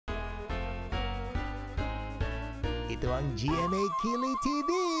Ito ang GMA KiliTV.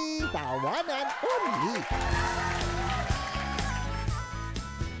 Tawanan only.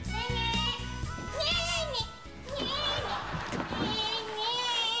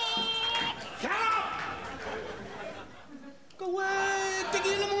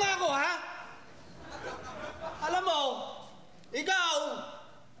 Tigilan mo nga ako, ha? Alam mo, ikaw,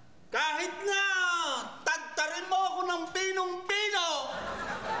 kahit na tagtarin mo ako ng pinong-pino,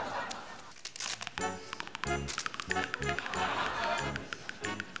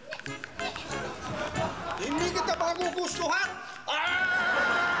 hindi kita magugustuhan!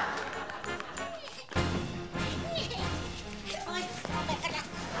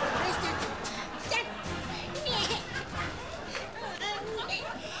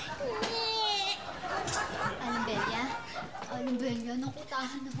 Aling Bea,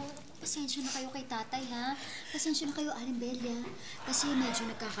 nakutahan ako. Pasensya na kayo kay tatay, ha? Pasensya na kayo, Aling Bea. Kasi medyo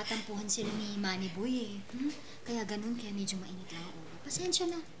nagkakatampuhan sila ni Manny Boy, eh. Kaya ganun, kaya medyo mainit lang ako. Pasensya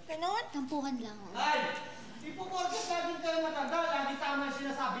na. Ganon? Tampuhan lang, oh. Ay! Di po porket laging kayo matagal. Lagi tama yung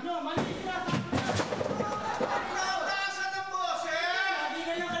sinasabi nyo. Mali yung sinasabi nyo. Pinaudasan ng boses! Lagi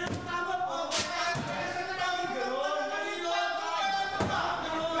na lang kayo tama po. Pinaudasan na lang yung gano'n. Mali yun.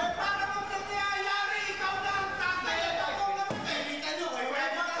 Para mong nangyayari, ikaw na ang tatay. Ikaw na ang kaibigan nyo.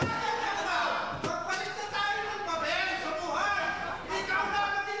 Magpalit na tayo ng papel sa buhay. Ikaw na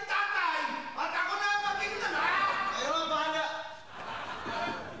ang maging tatay at ako na ang maging nanay. Kayo ang bahala.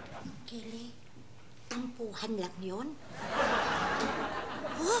 Kili, tampuhan lang yun?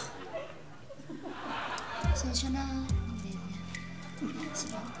 Oh! Pasensya na, Aling Bea.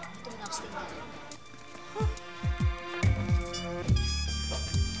 Sige, ito na ako sa tingnan.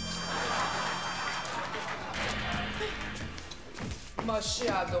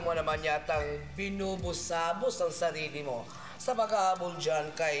 Masyado mo naman yatang binubusabos ang sarili mo sa paghahabol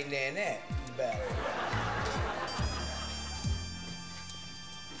dyan kay Nene, Belle.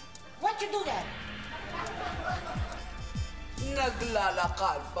 What you do that?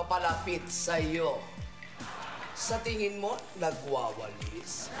 Naglalakad papalapit sa'yo. Sa tingin mo,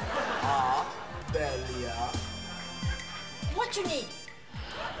 nagwawalis? Ah, Belia? What you need?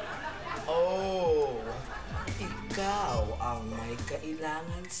 Oh, ikaw ang may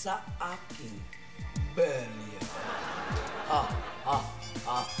kailangan sa akin, Belia.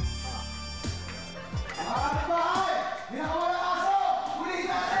 Mga bahay! Hinakawalang aso! Hulihin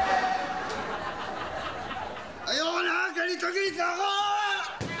natin! Ayoko na! Galit na ako!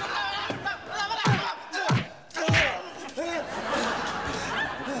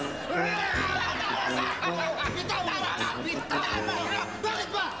 Bakit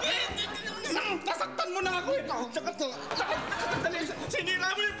ba? Nasaktan mo na ako eh!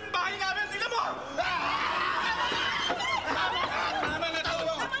 Sinira mo yung bahay namin! Tingnan mo!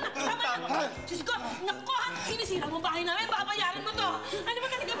 Diyos ko, naku ha! Sinisira mo bahay namin, babayaran mo to! Ano ba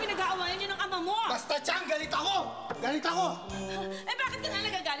talaga pinag-aawayan niyo ng ama mo? Basta Chang, galit ako! Galit ako! Eh bakit ka nga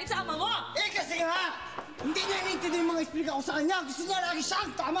nagagalit sa ama mo? Eh kasi nga! Hindi niya naiintindihan yung mga explica ko sa kanya. Gusto niya lagi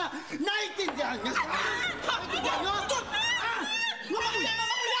siyang tama. Naiintindihan niya. Naiintindihan niyo? Mama ko yan! Mama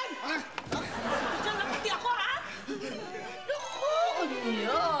ko yan! Diyan napiti ako, ha?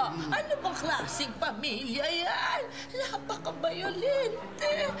 Ano? Ano bang klaseng pamilya yan?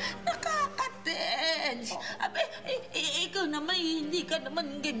 Napaka-violente. Nakaka-tense. Abe, ikaw naman, hindi ka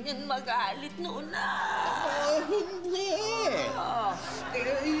naman ganyan magalit noon na. Hindi.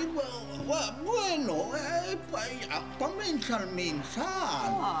 Bueno,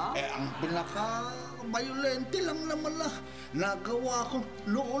 paminsan-minsan. Ang pinaka-violente lang naman na nagawa ko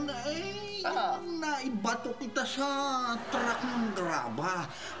noon naibato kita sa truck ng graba.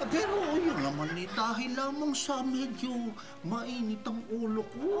 Pero yun naman dahil lamang sa medyo mainit ang ulo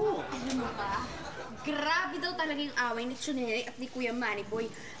ko. Alam mo ba, grabe daw talaga yung away ni Cherie at ni Kuya Manny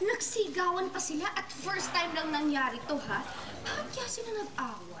Boy. Nagsigawan pa sila at first time lang nangyari to, ha? Bakit kaya sila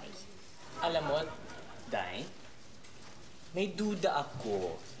nag-away? Alam mo, Day, may duda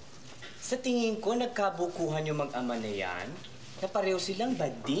ako. Sa tingin ko, nagkabukuhan yung mag-ama na yan na pareho silang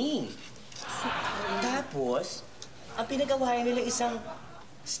bading. Tapos, ang pinagawayan nila isang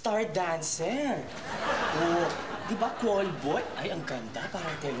star dancer. O, di ba call boy? Ay, ang ganda,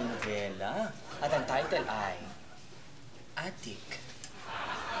 parang telenovela. At ang title ay Attic.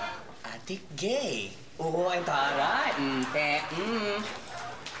 Attic Gay. Oo, ang taray.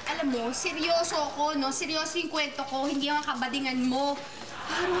 Alam mo, seryoso ako, no? Seryoso yung kwento ko, hindi ang kabadingan mo.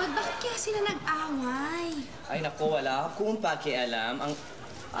 Harold, bakit kaya sila nag-away? Ay, naku, wala akong pakialam.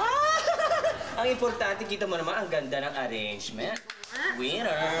 Ang importante, kita mo naman, ang ganda ng arrangement.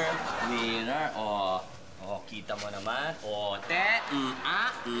 Winner! Winner! Oh, kita mo naman. Oh,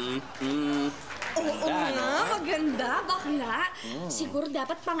 Oo nga, maganda, bakla. Siguro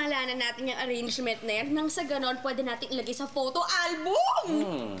dapat pangalanan natin yung arrangement na yan nang sa ganon pwede natin ilagay sa photo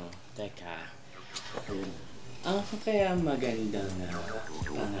album. Teka. Ano kaya magandang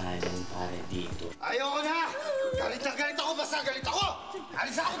pangalan para dito? Ayoko na! Galit na galit ako, basta galit ako!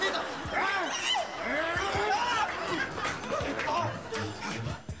 Alis ako dito!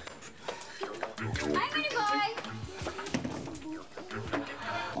 Hi, Manny Boy!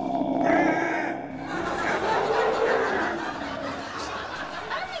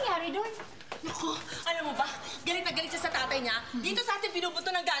 Ano nangyari doon? Naku, alam mo ba? Galit na galit siya sa tatay niya. Dito sa atin binubuto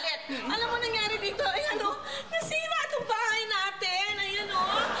ng galit. Alam mo nangyari dito? Ayan o, nasira itong bahay natin. Ayan o,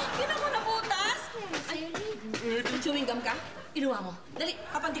 tinan mo nabutas. Ayun, chewing gum ka? Inuwa mo. Dali,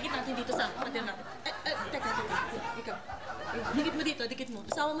 papandikit natin dito sa pader natin. Teka. Ikaw. Dikit mo dito, dikit mo.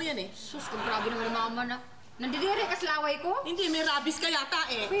 Asawa mo yan eh. Sus, kung grabe naman ang mama na. Nandidiri ka sa laway ko? Hindi, may rabies ka yata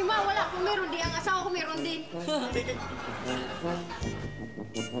eh. Uy, ma, wala. Kung meron din, ang asawa ko meron din.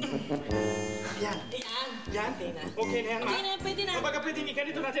 Yan. Yan. Okay na yan, ma. Okay na, pwede na. Kumbaga pwede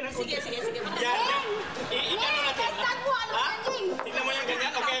ganito natin ang Sige. Yan. Ikano natin. Saan mo? Ano Ha? natin? Tignan mo yan,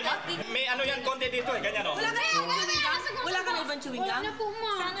 ganyan. Okay, ma? May ano yan, konti dito eh. Ganyan, oh. Wala ka na ibang chewing gum? Wala ka na ibang chewing gum? Wala na po,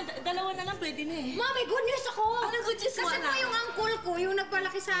 ma. Sana dalawa na lang pwede na eh. Ma, may good news ako. Anong good news mo, Kasi anak? po yung uncle ko, yung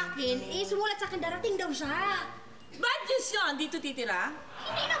nagpalaki sa akin, sumulat sa akin, darating daw siya. Bad news yun! Dito titira?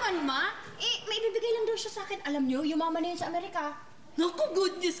 Hindi naman, ma. May ibibigay lang daw siya sa akin. Alam niyo, yung mama na yun sa Amerika. Naku,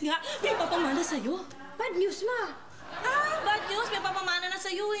 good news nga! May papamana sa'yo. Bad news, ma. Bad news! May papamana na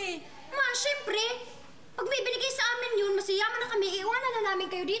sa'yo eh. Ma, syempre, pag may binigay sa amin yun, masiyaman na kami, iwanan na namin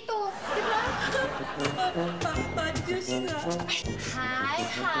kayo dito. Di ba? Bad news nga. Hi,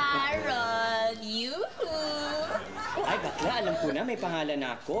 Harold! Yoo-hoo! Ay, bakla, alam ko na, may pangalan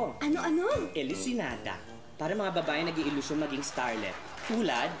na ako. Ano? Elisinada. Para mga babae nag-iilusyon maging starlet.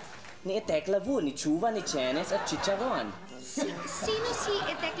 Tulad ni Etek Lavu, ni Chuva, ni Chenes at Chicharon. Sino si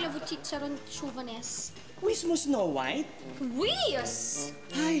Etekla Vuchicharon Chuvanes? Wis mo Snow White? Wis!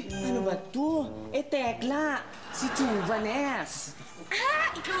 Ay, ano ba to? Etekla, si Chuvanes.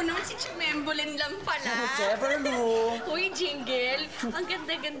 Ikaw naman si Chimembolin lang pala. Whichever, Lu. Uy, Jingle, ang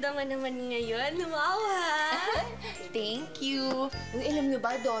ganda-ganda mo naman ngayon. Wow, ha? Thank you. Uy, alam niyo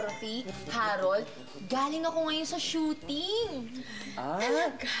ba, Dorothy, Harold, galing ako ngayon sa shooting.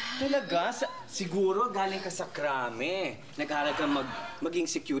 Talaga? Siguro galing ka sa krame. Nag-aral ka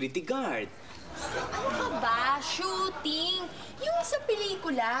maging security guard. Ano ka ba? Shooting? Yung sa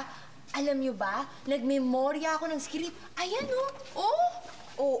pelikula, alam niyo ba, nagmemorya ako ng script. Ayan, oh.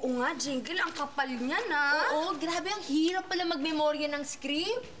 Oo nga, Jingle, ang kapal niya, na. Oo, grabe, ang hirap pala magmemorya ng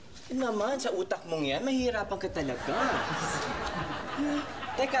script. Naman, sa utak mong yan, mahihirapan ka talaga.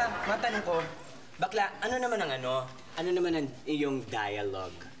 Teka, matanong ko. Bakla, ano naman ang ano? Ano naman ang iyong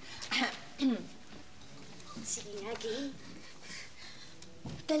dialogue? Sige nga, Gay.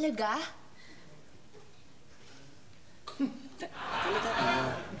 Talaga? Talaga ano?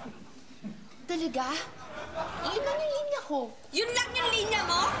 Talaga? Yun lang yung linya ko. Yun lang yung linya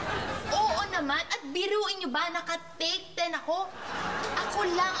mo? Oo naman. At biruin nyo ba, naka-take 10 ako? Ako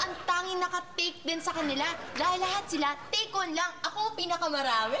lang ang tanging naka-take 10 sa kanila. Dahil lahat sila, take 1 lang. Ako ang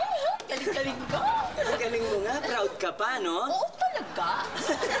pinakamarami. Galing-galing ko. Galing mo nga, proud ka pa, no? Oo, talaga.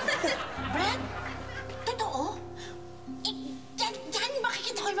 Brad, totoo? Diyan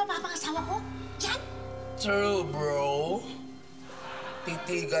makikita ko yung mapapangasawa ko? Diyan? True, bro.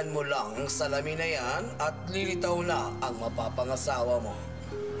 Titigan mo lang ang salamin na yan at lilitaw na ang mapapangasawa mo.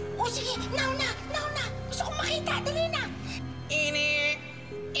 O sige, now na! Gusto kong makita, dali na! Inik!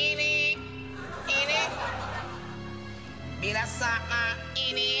 Birasa na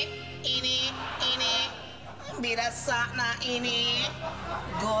inik! Birasa na inik!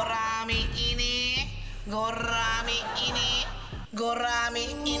 Gorami inik!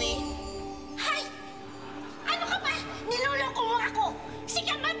 Hay! Ano ka ba? Niloloko mo ako!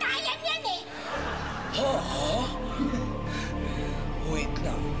 Sige, matayan yan eh! Wait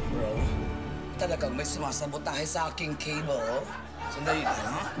lang, bro. Talagang may sumasabotahe sa aking cable. Sandali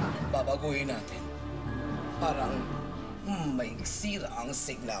lang, ha? Babaguhin natin. Parang may sira ang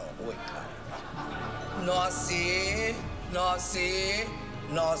signal. Wait lang. Nosi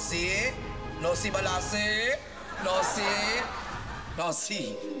balasi. Nosi.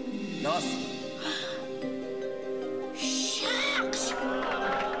 Shucks!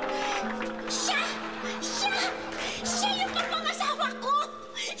 Siya yung pagpangasawa ko!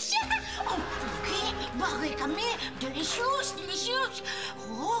 Siya! Oh, okay, bagay kami. Delicious!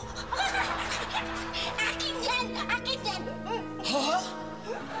 Oh! Akin yan! Ha?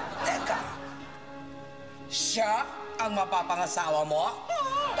 Teka. Siya ang mapapangasawa mo?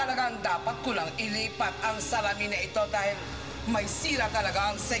 Talagang dapat ko lang ilipat ang salamin na ito dahil may sira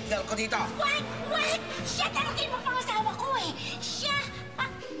talaga ang signal ko dito. What? Siya talaga yung mapangasawa ko eh. Siya!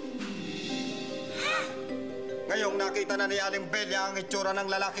 Ngayong nakita na ni Aling Bea ang itsura ng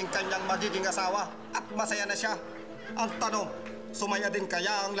lalaking kanyang magiging asawa at masaya na siya. Ang tanong, sumaya din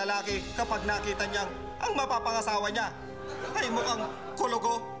kaya ang lalaki kapag nakita niyang ang mapapangasawa niya ay mukhang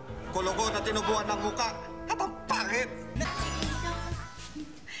kulugo na tinubuan ng muka at ang pangit.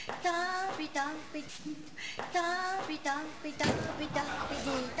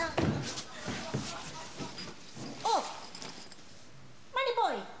 Oh! Money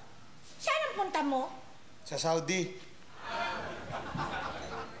boy! Saan ang punta mo? Sa Saudi.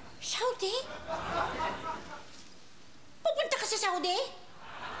 Saudi? Pupunta ka sa Saudi?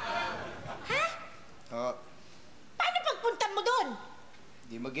 Ha? Paano pagpunta mo doon?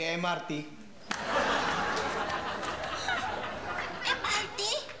 Di mag-MRT. MRT?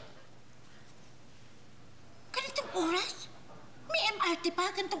 Ganitong oras? May MRT pa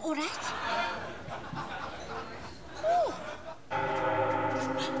ganitong oras? Oh!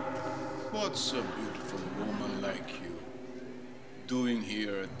 What's a beautiful woman like you doing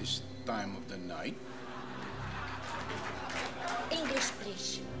here at this time of the night? English,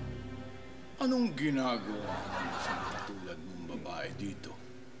 please. Anong ginagawa ng isang katulad mong babae dito?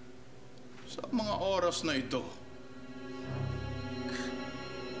 Sa mga oras na ito.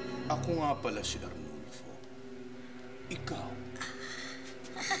 Ako nga pala si Arnulfo. Ikaw.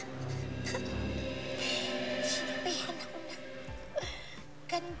 Sinabihan ako na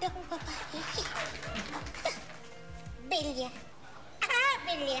gandang babae. Bea.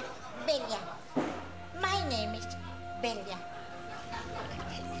 Bea. My name is Bea.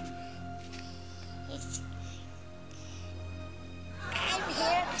 I'm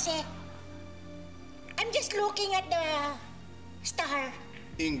here kasi I'm just looking at the star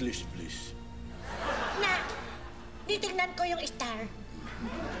English, please. na titignan ko yung star.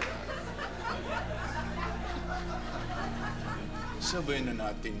 Sabay na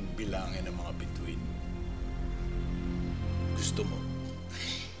nating bilangin ang mga bituin. Gusto mo?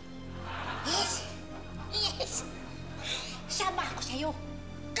 Yes! Sama ako sa'yo.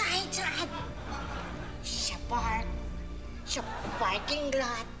 Kahit saan. Sa park, sa parking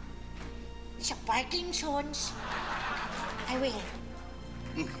lot, sa parking zones. I will.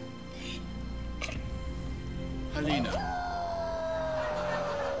 Halina.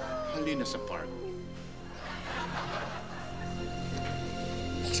 Halina sa park.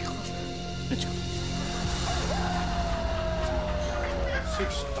 Let's go. Let's go.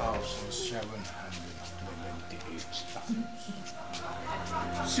 6,728 stars.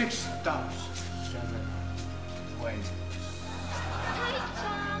 6,720. Hi,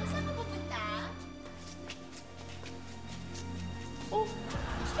 Chang! Saan ka pupunta? Oh,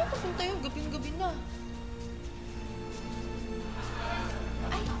 saan pupunta yung gabing-gabi na?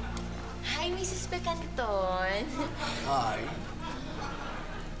 Ay, hi, Mrs. Pecanton. Hi.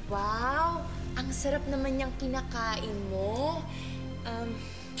 Wow, ang sarap naman niyang kinakain mo.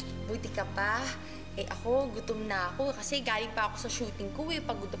 Buti ka pa. Eh ako, gutom na ako kasi galing pa ako sa shooting ko eh.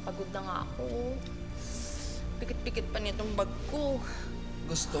 Pagod na pagod na nga ako. Pikit-pikit pa nitong bag ko.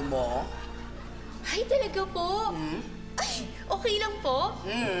 Gusto mo? Ay, talaga po? Ay, okay lang po?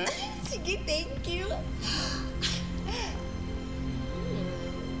 Sige, thank you.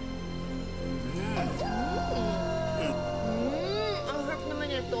 Ang harap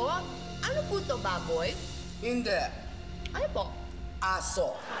naman ito. Ano po ito, baboy? Hindi. Ano po?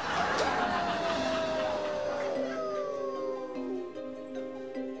 Aso.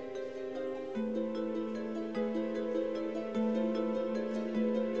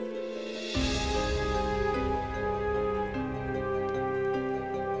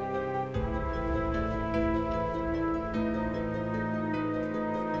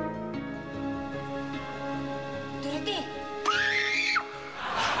 Dorothy!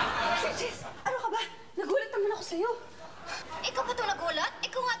 Ano ka ba? Nagulat naman ako sa'yo. Ikaw pa to nagulat?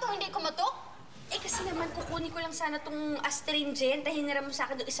 Ikaw nga to hindi kumatok? Eh kasi naman kukunin ko lang sana tong astringent dahil hiniram mo sa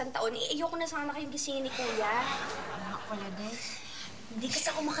akin doon 1 taon. Eh ayoko na sana kayong gisingin ni Kuya. Anak ko, Gladys. Hindi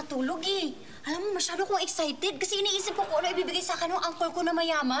kasi ako makatulog eh. Alam mo, masyado kong excited kasi iniisip ko kung ano ibibigay sa akin ng uncle ko na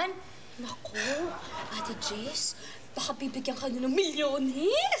mayaman. Naku, Ate Jess, baka bibigyan ka na ng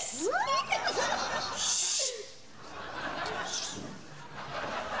milyones.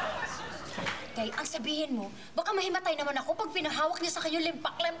 Dahil ang sabihin mo, baka mahimatay naman ako pag pinahawak niya sa kanya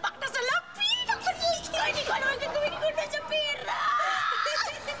limpak-limpak na sa lapi. Naku, hindi ko alam ang gagawin ko na sa pera.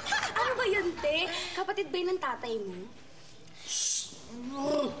 Ano ba yun, te? Kapatid ba yun ng tatay mo?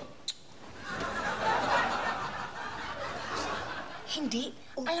 Hindi.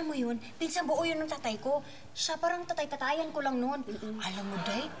 Alam mo yun, pinsan buo yun ng tatay ko. Siya parang tatay-tatayan ko lang noon. Alam mo,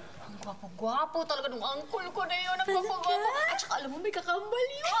 Day, ang gwapo-gwapo talaga nung uncle ko na yun. Ang gwapo-gwapo. At saka alam mo, may kakambal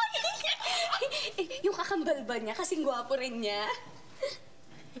yun. Yung kakambal ba niya? Kasing gwapo rin niya.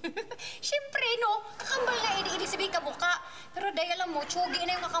 Siyempre, no? Kakambal na, ibig sabihin kamukha. Pero Day, alam mo, tsugi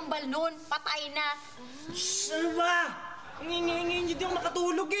na yung kakambal noon. Patay na. Ano ba? Hindi ako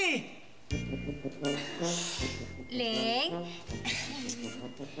makatulog eh. Ling?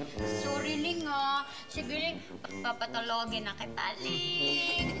 Sorry, Ling, ah. Sige, Ling. Papatologin na kita,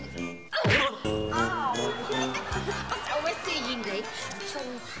 Ling. Oh! As I was saying, Ling, I'm so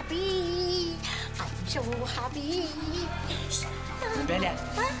happy. I'm so happy. Bella.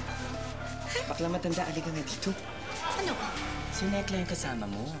 Ha? Bakla matanda, aliga nga dito. Ano? Si Nekla yung kasama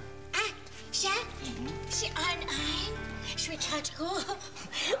mo. Ah, siya? Si Ann-Ann? Sweetheart ko.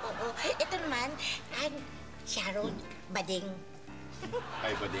 Oo. Ito naman, Sharon, Bading.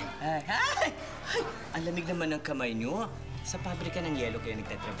 Ay, Bading. Ay, ay! Ay! Ang lamig naman ng kamay niyo. Sa pabrika ng yelo kayo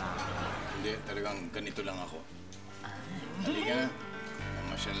nagtatrabaho. Hindi, talagang ganito lang ako. Halika,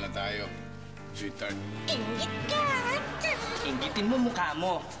 mamasyal na tayo. Sweetheart. Ingit ka! Ingitin mo mukha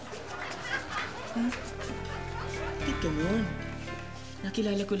mo. Bakit ganun?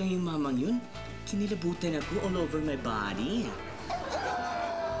 Nakilala ko lang yung mamang yun. Kinilabutan ako all over my body.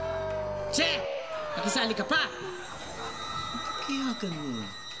 Che! Nakisali ka pa! Bakit kaya ganun?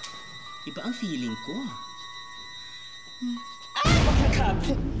 Iba ang feeling ko. Ah!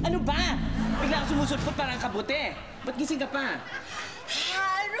 Bakit? Ano ba? Bigla kang sumusulpot parang kabote. Ba't gising ka pa?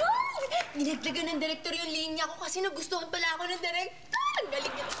 Harold! Dinagdagan ng direktor yung linya ko kasi nagustuhan pala ako ng direktor. Ang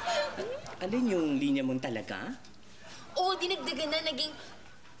galing nila. Alin yung linya mo talaga? Oo, dinagdagan na naging...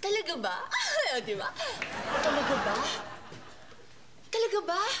 Talaga ba? Di ba? Talaga ba? Talaga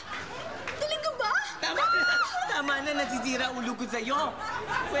ba? Talaga ba? Tama na! Tama na, nasisira ulo ko sa'yo.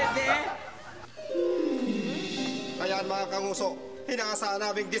 Pwede? Kaya mga kanguso, inaasahan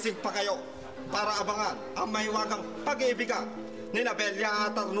naming gising pa kayo para abangan ang mahiwagang pag-iibigan ni Bea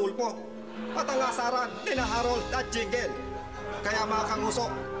at Arnulfo at ang asaran ni Harold at Jingle. Kaya mga kanguso,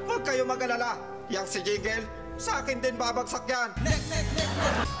 huwag kayo mag-alala. Yang si Jingle, sa akin din babagsak yan.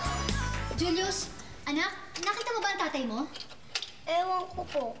 Julius, anak, nakita mo ba ang tatay mo? Ewan ko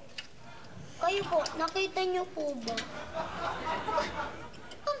po. Kayo po, nakita niyo po ba?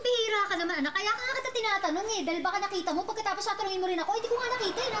 Pambihira ka naman, anak. Kaya ka nga kita tinatanong eh. Dahil baka nakita mo, pagkatapos tatanungin mo rin ako, hindi ko nga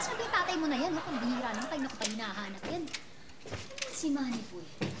nakita eh. Nasaan ba yung tatay mo na yan? Pambihira naman, tayo na ko pa hinahanap yan. Si Manny Boy.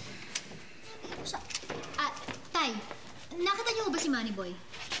 Tay, nakita niyo ba si Manny Boy?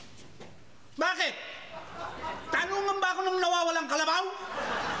 Bakit? Tanungan ba ako ng nawawalang kalabaw?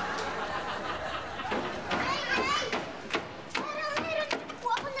 Meron po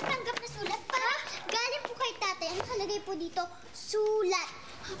ako natanggap na sulat para galing po kay tatay. Ang nakalagay po dito, sulat.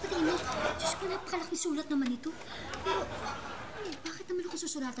 Patingin mo. Diyos ko, napakalaking sulat naman ito. Pero, bakit naman ako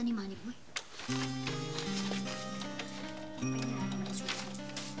susulatan ni Manny Boy?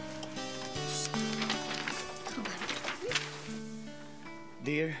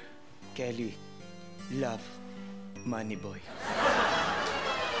 Dear Kelly, love, Manny Boy.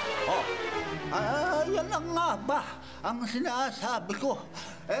 Oh, yan na nga ba ang sinasabi ko?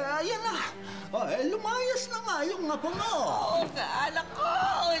 Ayan na. Lumayas na nga yung apo mo. Oo nga, anak ko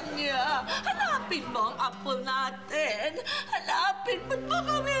niya. Hanapin mo ang apo natin. Hanapin mo't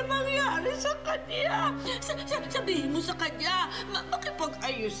baka may mangyari sa kanya. Sabihin mo sa kanya,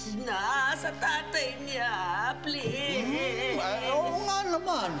 makipag-ayos na sa tatay niya, please. Oo nga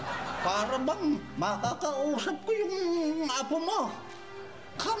naman. Para bang makakausap ko yung apo mo.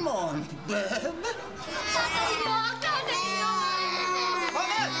 Come on, babe. Tatay mo, ang tatay mo!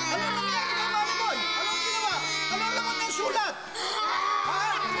 Bakit? Anong nangyari kay Manny Boy? Anong ginawa? Anong naman yung sulat?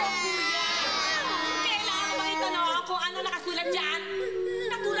 Ha? Kailangan makita na ako kung ano nakasulat dyan.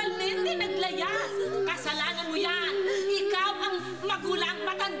 Naturalmente naglayas. Kasalanan mo yan. Ikaw ang magulang,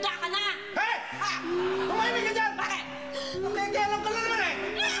 matanda ka na. Hey! Tumahimik ka dyan! Bakit? Nakikialam ka na naman eh!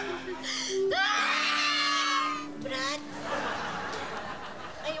 Brad,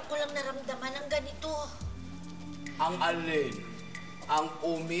 ngayon ko lang naramdaman ang ganito. Ang alin? Ang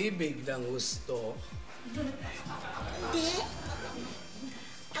umibig ng gusto? Hindi.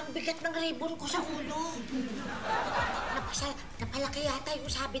 Ang bigat ng ribbon ko sa ulo. Napalaki yata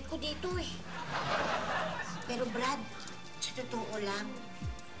yung sabit ko dito eh. Pero Brad, sa totoo lang,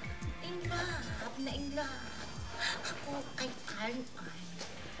 in love ako kay Ann-Ann.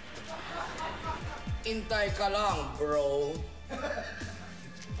 Intay ka lang, bro.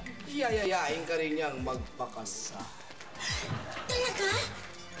 Yayayain ka rin niyang magpakasal. Talaga?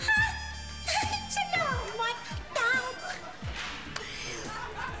 Ha? Salamat, Tang!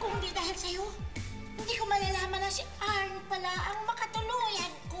 dahil sa'yo, hindi ko malalaman na si Arn pala ang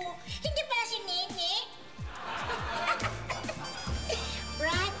makatuluyan ko. Hindi pala si Nene.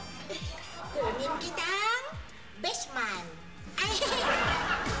 Brad, kunin kitang best man. Ay,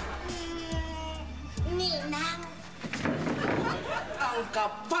 Ninang. Ang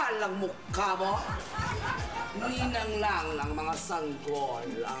kapal ng mukha mo. Ninang lang ng mga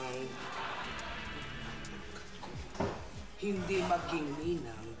sanggol ang hindi maging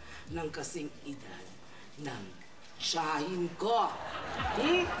ninang ng kasing edad ng tiyahin ko.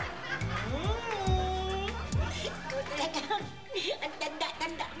 Ikaw talagang ang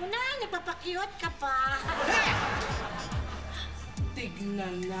tanda-tanda mo na. Nagpapakyot ka pa.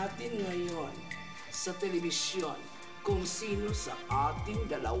 Tignan natin ngayon sa telebisyon kung sino sa ating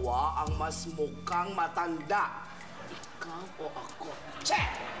dalawa ang mas mukhang matanda. Ikaw o ako?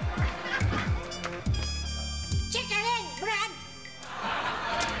 Check! Check ka rin, Brad!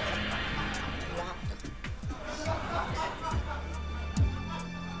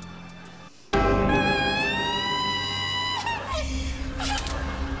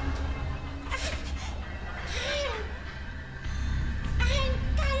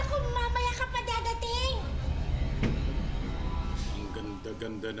 Kala ko mamaya ka pa dadating. Ang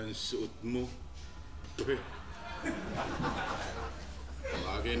ganda-ganda ng suot mo. Uy.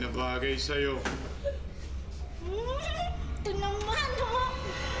 Bagay na bagay sa'yo. Ito naman, oh.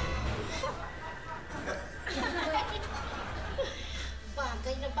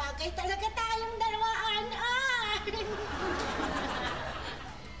 Bagay na bagay talaga tayong dalawaan,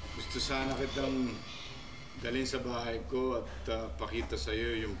 Gusto sana kitang dalhin sa bahay ko at pakita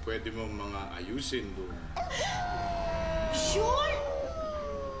sa'yo yung pwede mong mga ayusin doon. Sure?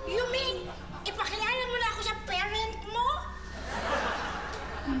 You mean, ipakilala mo na ako sa parent mo?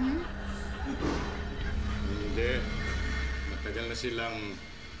 Hindi. Matagal na silang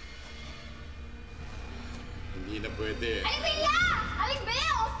hindi na pwede. Aling Bea! Aling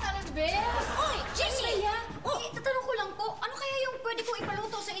Bea! Aling Bea! Uy, Jessie! Tatanong ko lang po, ano kaya yung pwede kong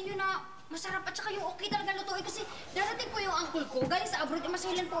ipaluto sa inyo na masarap at saka yung okay talaga lutuin? Kasi darating po yung uncle ko, galing sa abroad,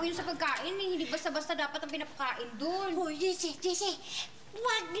 masahilan po yun sa pagkain. Hindi basta-basta dapat ang pinapakain dun. Uy, Jessie!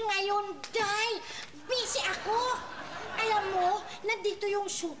 Wag ngayon, Day! Busy ako! Alam mo, nandito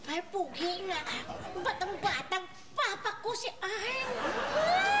yung super pugi na batang-batang papa ko si Arn.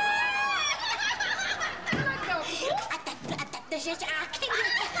 Atat na siya sa akin.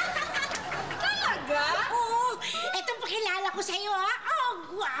 Talaga? Oo. Itong pakilala ko sa'yo, ha? Oh,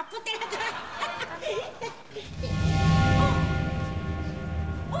 gwapo talaga.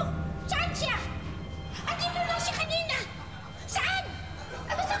 Oh, saan siya? Andito lang siya kanina. Saan?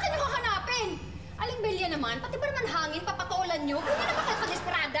 Ano sa akin yung hahanapin? Aling Bea naman, pati ba naman hangin, papatolan nyo? Ganyan naman kayo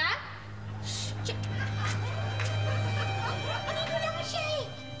pag-esprada? Andito lang siya eh.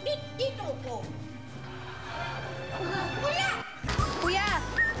 Dito po. Kuya!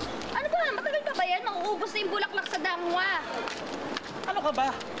 Ano ba? Matagal pa ba yan? Mauubos na yung bulaklak sa dangwa. Ano ka ba?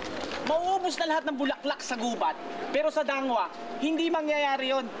 Mauubos na lahat ng bulaklak sa gubat. Pero sa dangwa, hindi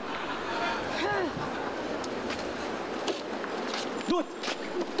mangyayari yon. Dut!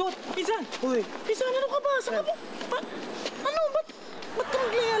 Pinsan! Uy! Pinsan, ano ka ba? Saan ka ba? Ano? Ba't ka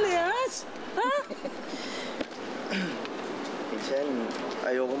maglayas? Ha? Minsan,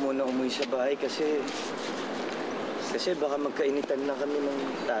 ayoko muna umuwi sa bahay kasi baka magkainitan na kami ng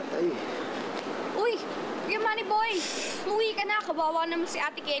tatay. Uy! Kuya Manny Boy! Umuwi ka na. Kawawa naman si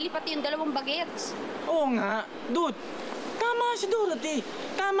Ate Kelly, pati yung 2 bagets. Oo nga. Dude, tama si Dorothy.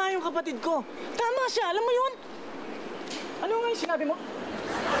 Tama yung kapatid ko. Tama siya. Alam mo yun? Ano nga yung sinabi mo?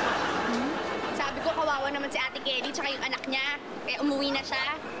 Sabi ko, kawawa naman si Ate Kelly tsaka yung anak niya. Kaya umuwi na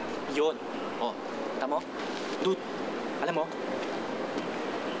siya. Yun. Oh, tamo? Dude, alam mo,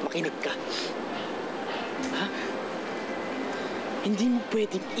 makinig ka. Ha? Hindi mo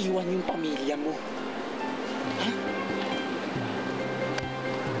pwedeng iwan yung pamilya mo. Ha?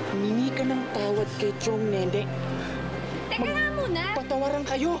 Humingi ka ng tawad kay Chong Nene. Teka nga muna. Patawaran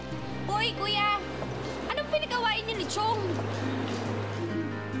kayo. Hoy, kuya! Anong pinagawain niyo ni Chong?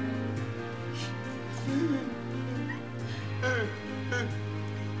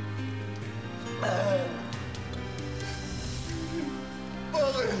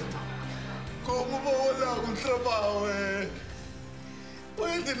 Bakit? Kung mawala akong trabaho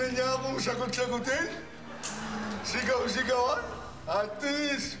pwede na niya akong sagot-sagutin? Sigaw-sigawan? At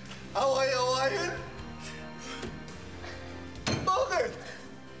least, away-awayin? Bakit?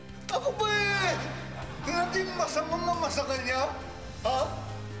 Ako ba naging masamang ama sa kanya? Ha?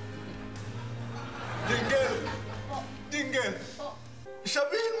 Jingle!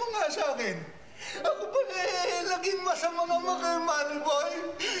 Sabihin mo nga sa akin, ako ba naging masamang ama kay Manny Boy?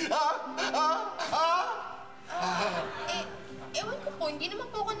 Ha?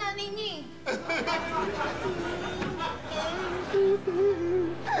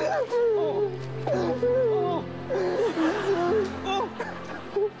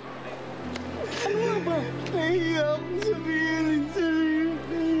 Ano nga ba? Nahiya akong sabihin ng sarili.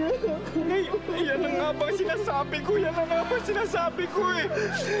 Yan na nga ba sinasabi ko? Yan na nga ba sinasabi ko eh.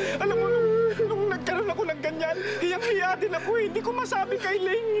 Alam mo, nung nagkaroon ako ng ganyan, hiyang-hiya din ako eh. Hindi ko masabi kay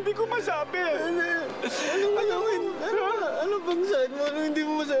Ling. Hindi ko masabi. Ano bang saan mo? Ano hindi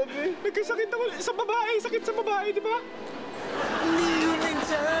mo masabi? Nagkasakit ako sa babae. Sakit sa babae, di ba? Hindi yun,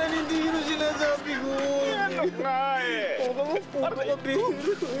 Insan. Hindi yun ang sinasabi ko. Ano nga eh. Para kabiro.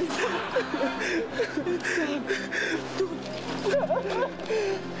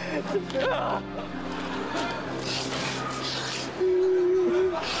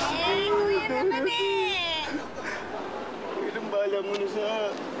 Kuya naman Ilang bala mo na sa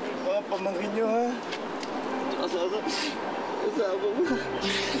mga pamangkin nyo, ha? Tsaka sa asawa mo.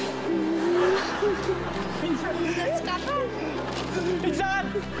 Pinsan! Gas ka pa! Pinsan!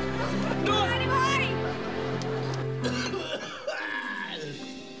 Doon! Mari, mari!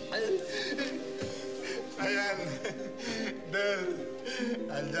 Ayan, Del,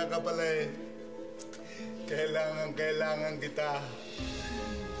 andiyan ka pala eh. Kailangan kita.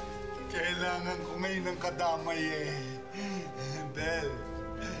 Kailangan ko ngayon ng kadamay eh. Del.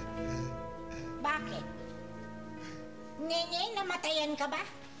 Bakit? Nene, namatayan ka ba?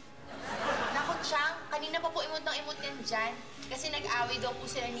 Naku, Chang, kanina pa po imot ng imot yan dyan. Kasi nag-away daw po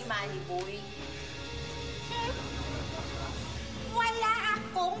sila ni Manny Boy. Wala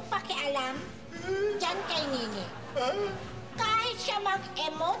akong pakialam dyan kay Nene. Kahit siya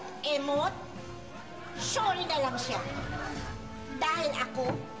mag-emot, sorry na lang siya. Dahil ako,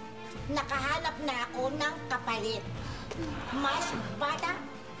 nakahanap na ako ng kapalit. Mas bata,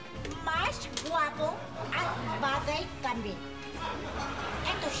 mas guwapo, at bagay kami.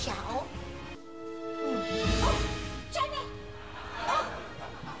 Eto siya, oh. Oh, siya na! Oh!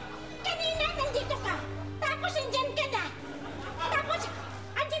 Kanina nandito ka, tapos andyan ka na. Tapos,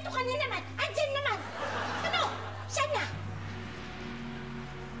 andito ka na naman, andyan naman. Ano? Saan na?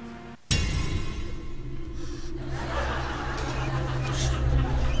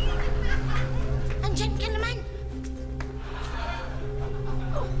 Andyan ka naman.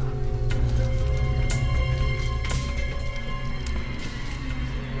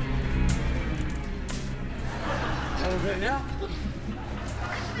 Ano ba niya?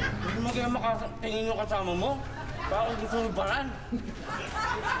 Hindi mo kaya makatingin yung kasama mo? Bakit gusto mo baran?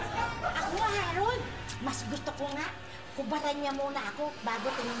 Ako, Harold. Mas gusto ko nga, kubaran niya muna ako bago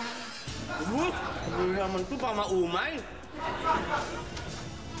tingnan. Ano naman ito? Baka maumay.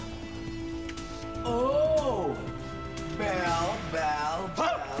 Oh! Bell.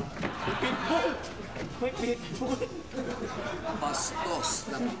 May pitbull! May pitbull! Bastos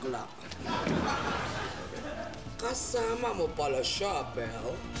na bakla. Kasama mo pala siya,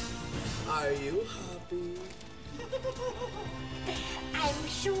 Belle. Are you happy? I'm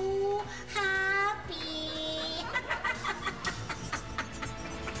so happy.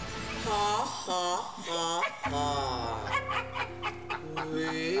 Ha, ha, ha, ha.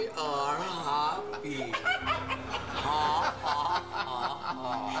 We are happy. Ha, ha, ha, ha.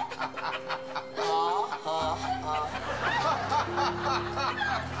 Ha, ha, ha.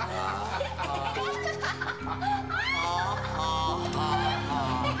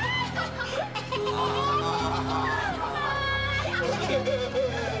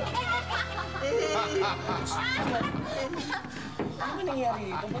 Ano ba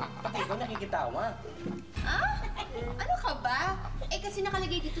nangyari dito? Pati ikaw nakikitawa. Ah? Ano ka ba? Eh kasi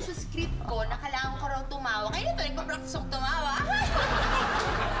nakalagay dito sa script ko na kailangan ko raw tumawa. Kaya ito, nagpa-practice akong tumawa.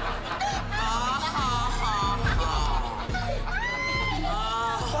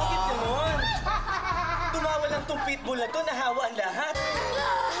 Bakit ganun? Tumawa lang tong pitbull na to, nahawa ang lahat.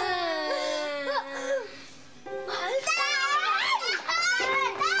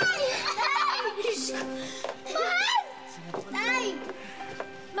 Mahal! Tay!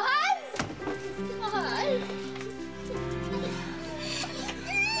 Mahal! Mahal!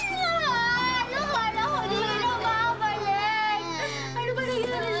 Akala ko di ka na babalik! Ano ba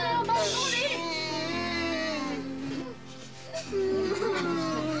nangyari sa'yo?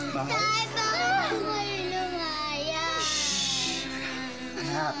 Bakit? Tay, bakit mo kayo lumaya?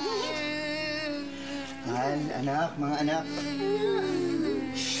 Anak. Mga anak.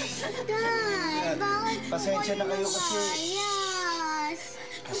 Tay, bakit Pasensya na kayo kasi... lumayas?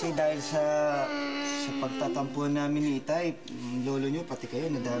 Kasi dahil sa pagtatampuhan namin ni Itay, lolo nyo, pati kayo,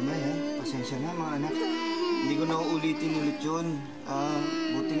 nadamay, ha? Pasensya na, mga anak. Hindi ko na uulitin ulit yun.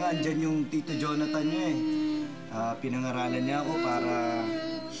 Buti nga, andyan yung Tito Jonathan nyo, eh. Pinangaralan niya ako para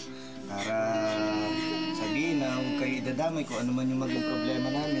idadamay kung ano man yung maging problema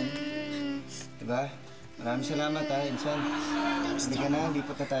namin. Diba? Maraming salamat ha, Insan. Hindi ka na,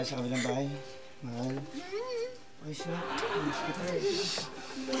 lipat na tayo sa kabilang bahay. Mahal. Okay, sir. Miss kita eh.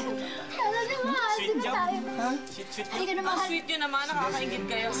 Talaga, mahal. Di ba tayo? Ha? Halika na, mahal. Sweet yun naman, nakakaingit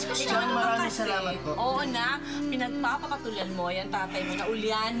kayo. Ikaw, maraming salamat po. Oo na, pinagpapakatulan mo yan tatay mo na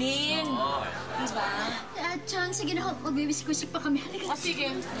ulyanin. Oo. Diba? Chang, sige na, magbibisik-wisik pa kami. Halika. O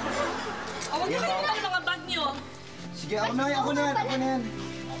sige. O, huwag kayo ng mga bag niyo. Sige, ako na yan.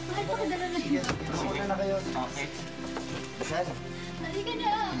 Mahal, pakadala na. Sige, mauna na kayo. Okay. Insan. Halika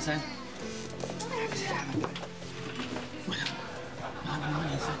na. Insan. Maraming salamat. Mahal naman,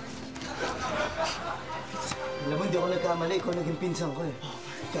 Insan. Alam mo, hindi ako nagkamali. Ikaw naging pinsan ko eh.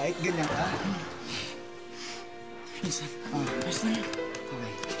 Kahit ganyan ka. Insan. Ayos na yan.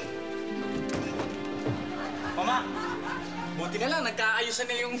 Okay. Mama! Buti na lang, nagkaayusan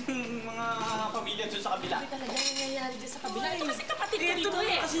na yung mga pamilya doon sa kabila. Hindi talaga nangyayari dyan sa kabila. Ito kasi kapatid ko dito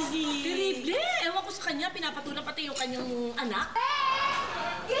eh. Kasi si... Terrible. Ewan ko sa kanya, pinapatulan pati yung kanyang anak.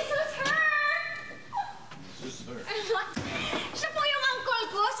 This was her! Siya po yung uncle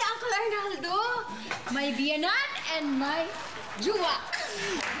ko, si Uncle Arnaldo. May biyanan and may juwak.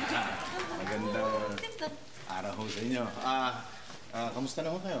 Magandang araw ho sa inyo. Kamusta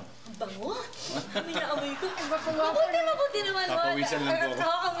naman kayo? Ang bango. Kami naamoy ko. Mabuti naman. Papawisan lang po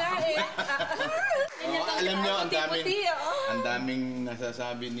ako. Oo nga eh. Alam niyo, ang daming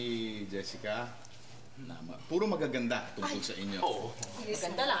nasasabi ni Jessica. Puro magaganda tungkol sa inyo. Oo.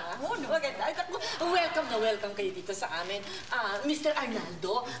 Maganda lang. Maganda. Welcome na welcome kayo dito sa amin. Mr.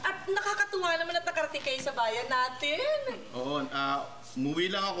 Arnaldo. At nakakatuwa naman at nakarating kayo sa bayan natin. Oo.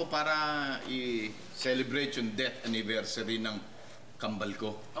 Umuwi lang ako para i-celebrate yung death anniversary ng kambal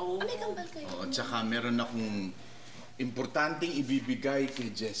ko. Oh. May kambal kayo? Oo. Tsaka meron akong importanteng ibibigay kay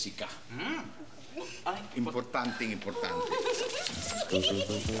Jessica. Importante.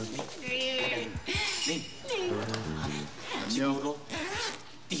 Siguro,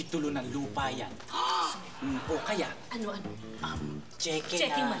 titulo ng lupa yan. O kaya, Ano? cheque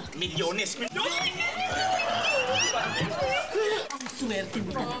na milyones. Ang swerte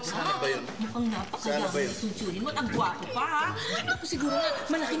mo talaga. Sana ba yun? Mukhang napakayaman yung tuntunin mo at ang gwapo pa, ha? Ako siguro nga,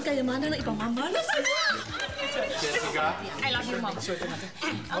 malaking kayamanan ng ibang mamalas. Jessica? I love you, Mom. Swerte natin.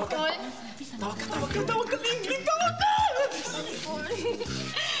 Uncle! Tawag ka, Ingrid! Tawag ka!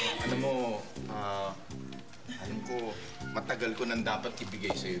 Alam mo, alam ko, matagal ko nang dapat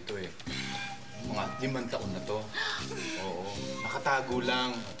ibigay sa'yo ito eh. Mga 5 taon na to. Oo. Nakatago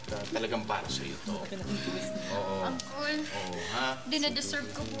lang at talagang para sa'yo ito. Oo. Uncle, Oo, ha? dinadeserve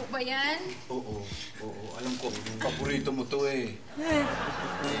ko po ba yan? Oo. Alam ko, paborito mo to eh. Ayan.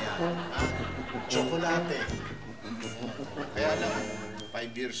 Tsokolate. Kaya lang,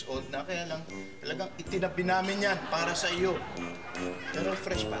 5 years old na, kaya lang talagang itinabi namin yan para sa iyo. Pero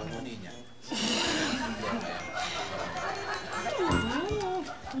fresh pa ang huni niya.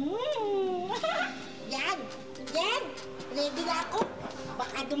 Yan! Ready na ako.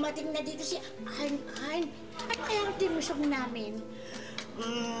 Baka dumating na dito si Arn. Ano kaya ang tinusok namin?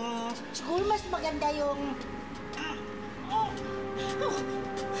 Siguro mas maganda yung...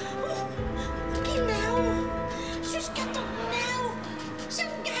 Ginaw! Sus ka, tugnaw!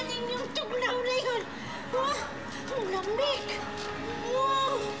 Saan galing yung tugnaw na yun? Ang lamig!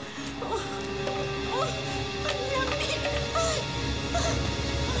 Ang lamig!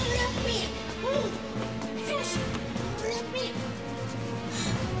 Ang lamig! Sus! Ang lamig!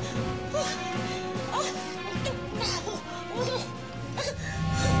 Ang tugnaw!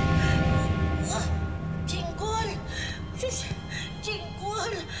 Jinggol! Sus!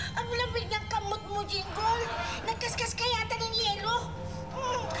 Jinggol! Ang lamig ng kamot mo, Jinggol! Nagkaskas ka yata ng yelo!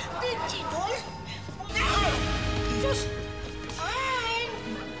 Jinggol! Sus! Ay!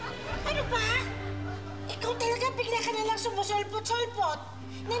 Ano ba? Ikaw talaga bigla ka na lang sumusolpot-solpot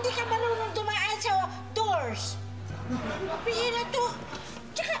na hindi ka marunong dumaan sa doors. Bihira to.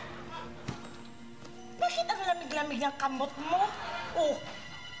 Tsaka, bakit ang lamig-lamig ng kamot mo? Oh,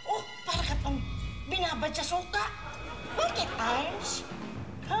 para ka pang binabad sa suka. Bakit, Arns?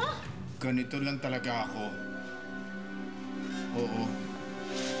 Ha? Ganito lang talaga ako. Oo.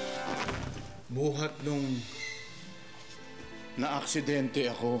 Buhat nung na-aksidente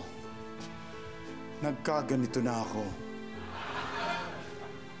ako, nagkaganito na ako.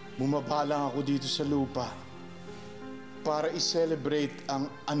 Bumaba lang ako dito sa lupa para i-celebrate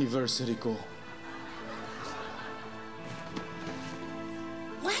ang anniversary ko.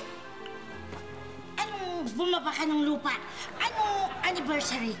 What? Anong bumaba ka ng lupa? Anong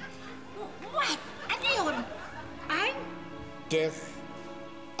anniversary? What? Ano yun? Death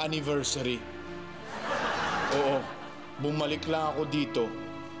anniversary. Oo. bumalik lang ako dito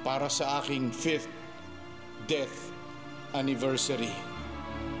para sa aking 5th death anniversary.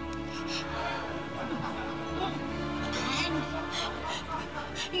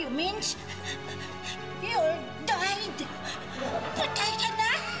 You means you're died? Patay ka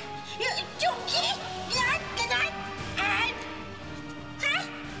na? Junkie? Yan? Ganon? And? Ha?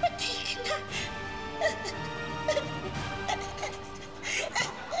 Patay ka na?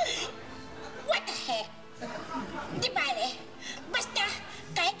 What the heck? Di bale, basta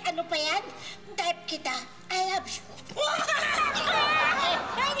kahit ano pa yan, type kita, I love you. I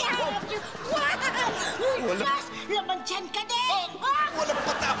love you. Wow! Diyos, laman dyan ka din! Walang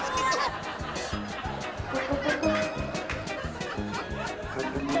patapot ito!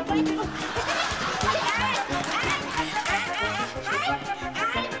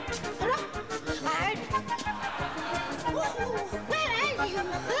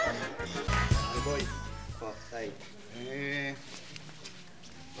 Boy. Oh, tay.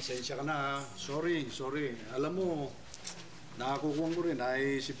 Pasensya ka na ha. Sorry. Alam mo, nakakukuha ko rin,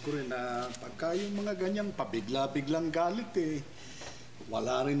 naisip ko rin na pagka yung mga ganyang pabigla-biglang galit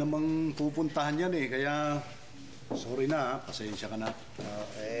wala rin namang pupuntahan yan kaya sorry na ha. Pasensya ka na.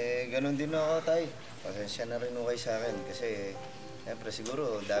 Ganun din ako, tay. Pasensya na rin kayo sa akin kasi siyempre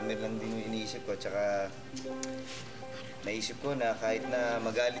siguro dami lang din yung iniisip ko tsaka naisip ko na kahit na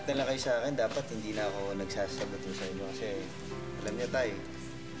magalit na lang kayo sa akin, dapat hindi na ako nagsasagot sa inyo kasi alam niyo tay,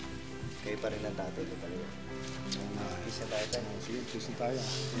 kayo pa rin ang tatay ko talaga. Peace na tayo tayo. Sige, peace na tayo.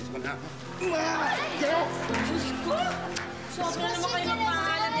 Peace pa na. Diyos ko! Sobra naman kayo ng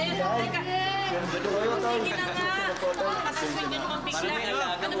pangalan eh. Teka, sige na nga. Kasasal nyo naman bigla.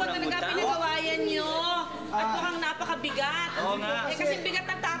 Ano ba talaga pinagawayan nyo? At mukhang napakabigat. Oo nga. Kasi bigat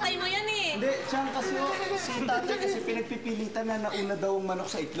ng tatay mo yan eh. Hindi, siyang kasi si tatay kasi pinagpipilitan na nauna daw ang manok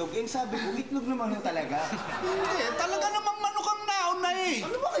sa itlog. Sabi ko, itlog naman yung talaga. Hindi, talaga namang manok ang nauna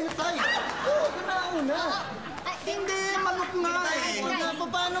Ano ba kayo tay? Oo, nauna. Hindi, manok nga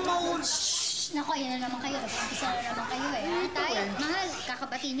Paano mauna? Nako, yan na naman kayo. Nag-umpisa na naman kayo Tayo, mahal,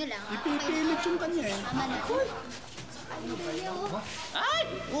 kakabati nyo lang. Ipipilit yung kanya Tama na. Ay!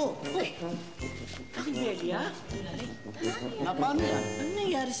 Oh! Aling Belia? Na paano yan? Ano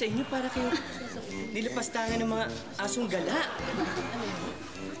nangyari sa inyo para kayo nilapastangan ng mga asong gala?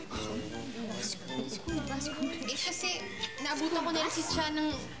 Kasi naabutan ko na rin si Tia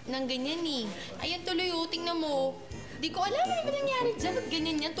ng ganyan eh. Ayan tuloy tingnan mo. Di ko alam ano ba nangyari dyan at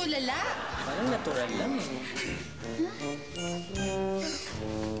ganyan yan, tulala. Parang natural lang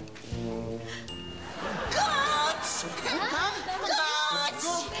Coach! Coach!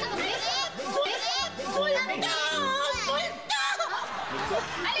 Multo!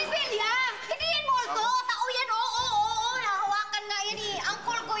 Aling Belia! Hindi yan multo! Tao yan, oo! Nahawakan nga yan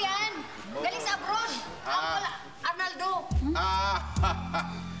Uncle ko yan! Galing sa abroad! Uncle Arnaldo!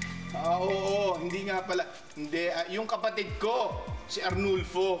 Oo, hindi nga pala. Hindi, yung kapatid ko, si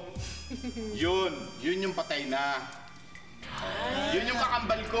Arnulfo. Yun yung patay na. Yun yung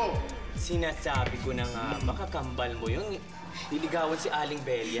kakambal ko. Sinasabi ko na nga, makakambal mo yung niligawan si Aling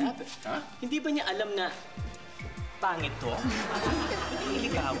Belia. Ha? Hindi ba niya alam na pangit to?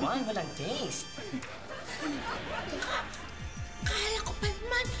 Niligawan, walang taste. Kala ko pa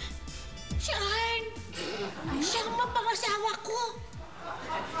naman, si Arn, siya ang mapangasawa ko.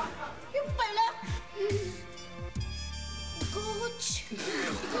 Yung pala, Coach.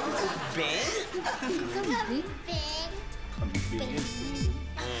 Ben? Ben.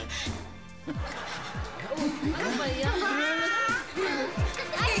 Ano ba yan?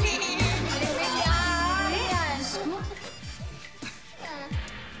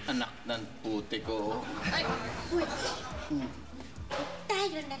 Anak ng puti ko. Ay,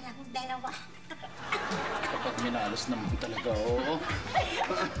 Tayo na lang dalawa. Kapag minalas naman talaga, oo.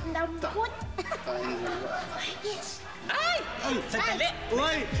 Lambot. Yes. Ay! Sandali!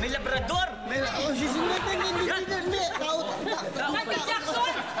 Uy! May labrador! Sisunod na hindi. Tao ba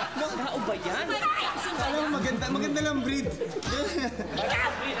Jackson! Tao ba yan? Maganda lang breed.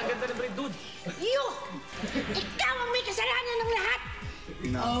 Ang ganda ng breed, dude. You! Ikaw ang may kasalanan ng lahat.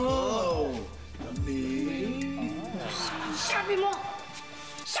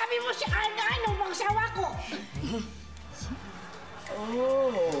 Sabi mo si Arna ang magsawa ko.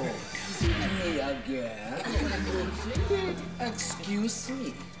 Me again? Excuse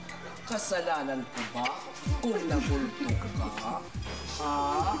me. Kasalanan ko ba kung nabulto ka?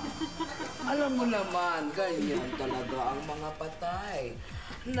 Ha? Alam mo naman, ganyan talaga ang mga patay.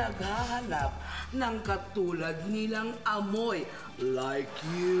 Naghahanap ng katulad nilang amoy. Like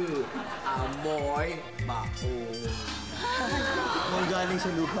you. Amoy baon. Kung galing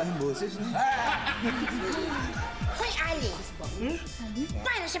sa lupa yung boses, no? Hoy, Ali.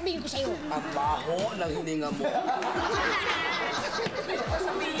 Para sabihin ko sa'yo. Ang baho ng hininga mo.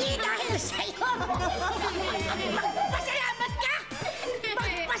 Hindi dahil sa'yo. Magpasalamat ka!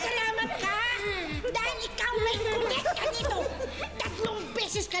 Magpasalamat ka! Dahil ikaw may kulit ka dito. 3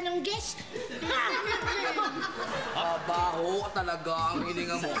 beses ka ng guest. Baho talaga ang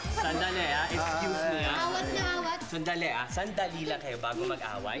hininga mo. Sandali excuse me Awat na awat. Sandali lang kayo bago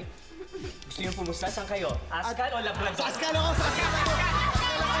mag-away. Gusto niyo pumusta? Saan kayo? Askan o Labrador? Askan ako!